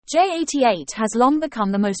J88 has long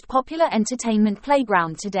become the most popular entertainment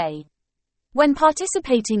playground today. When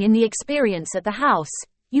participating in the experience at the house,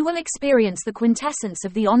 you will experience the quintessence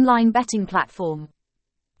of the online betting platform.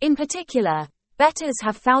 In particular, bettors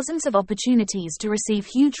have thousands of opportunities to receive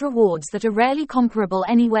huge rewards that are rarely comparable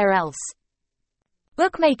anywhere else.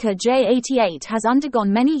 Bookmaker J88 has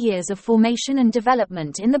undergone many years of formation and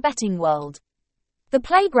development in the betting world. The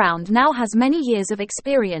playground now has many years of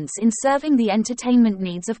experience in serving the entertainment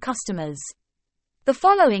needs of customers. The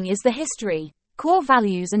following is the history, core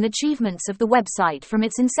values and achievements of the website from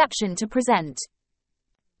its inception to present.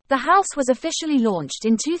 The house was officially launched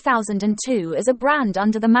in 2002 as a brand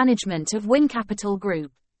under the management of Win Capital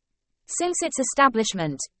Group. Since its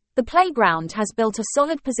establishment, the playground has built a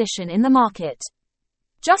solid position in the market.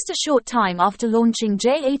 Just a short time after launching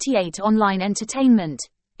J88 Online Entertainment,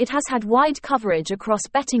 it has had wide coverage across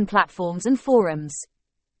betting platforms and forums.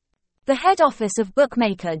 The head office of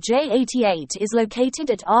Bookmaker J88 is located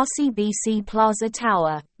at RCBC Plaza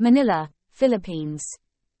Tower, Manila, Philippines.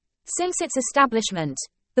 Since its establishment,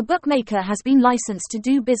 the bookmaker has been licensed to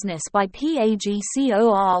do business by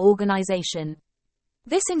PAGCOR organization.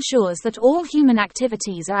 This ensures that all human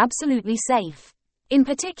activities are absolutely safe. In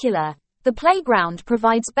particular, the playground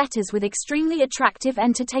provides bettors with extremely attractive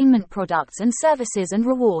entertainment products and services and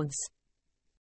rewards.